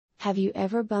Have you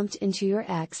ever bumped into your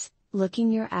ex,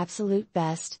 looking your absolute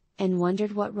best, and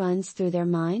wondered what runs through their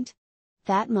mind?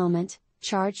 That moment,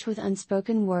 charged with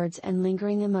unspoken words and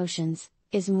lingering emotions,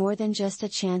 is more than just a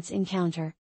chance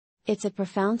encounter. It's a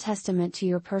profound testament to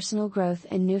your personal growth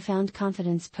and newfound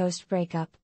confidence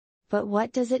post-breakup. But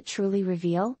what does it truly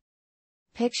reveal?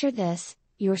 Picture this: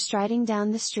 you're striding down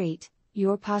the street,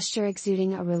 your posture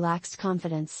exuding a relaxed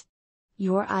confidence.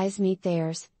 Your eyes meet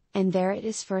theirs, and there it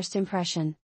is, first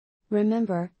impression.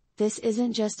 Remember, this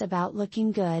isn't just about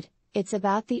looking good, it's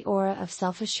about the aura of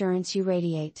self-assurance you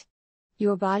radiate.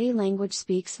 Your body language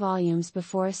speaks volumes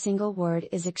before a single word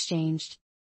is exchanged.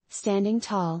 Standing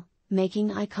tall,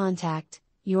 making eye contact,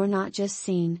 you're not just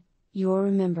seen, you're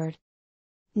remembered.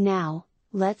 Now,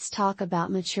 let's talk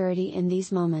about maturity in these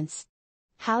moments.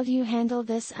 How do you handle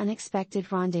this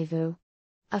unexpected rendezvous?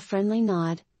 A friendly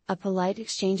nod, a polite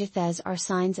exchange of these are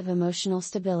signs of emotional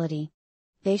stability.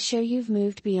 They show you've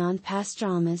moved beyond past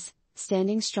dramas,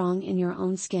 standing strong in your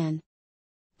own skin.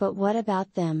 But what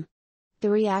about them? The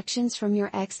reactions from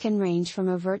your ex can range from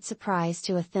overt surprise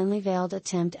to a thinly veiled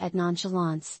attempt at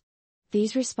nonchalance.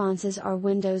 These responses are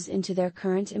windows into their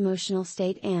current emotional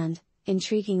state and,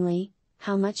 intriguingly,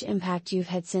 how much impact you've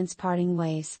had since parting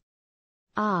ways.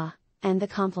 Ah, and the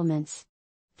compliments.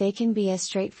 They can be as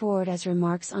straightforward as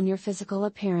remarks on your physical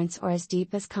appearance or as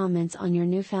deep as comments on your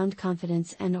newfound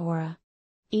confidence and aura.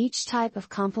 Each type of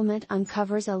compliment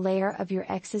uncovers a layer of your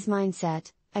ex's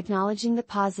mindset, acknowledging the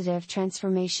positive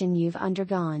transformation you've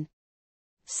undergone.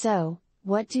 So,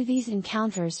 what do these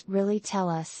encounters really tell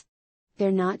us?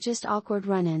 They're not just awkward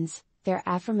run-ins, they're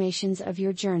affirmations of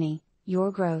your journey,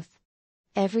 your growth.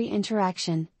 Every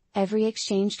interaction, every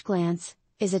exchanged glance,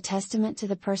 is a testament to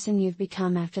the person you've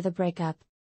become after the breakup.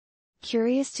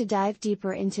 Curious to dive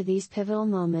deeper into these pivotal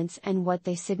moments and what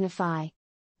they signify?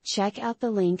 Check out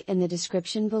the link in the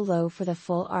description below for the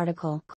full article.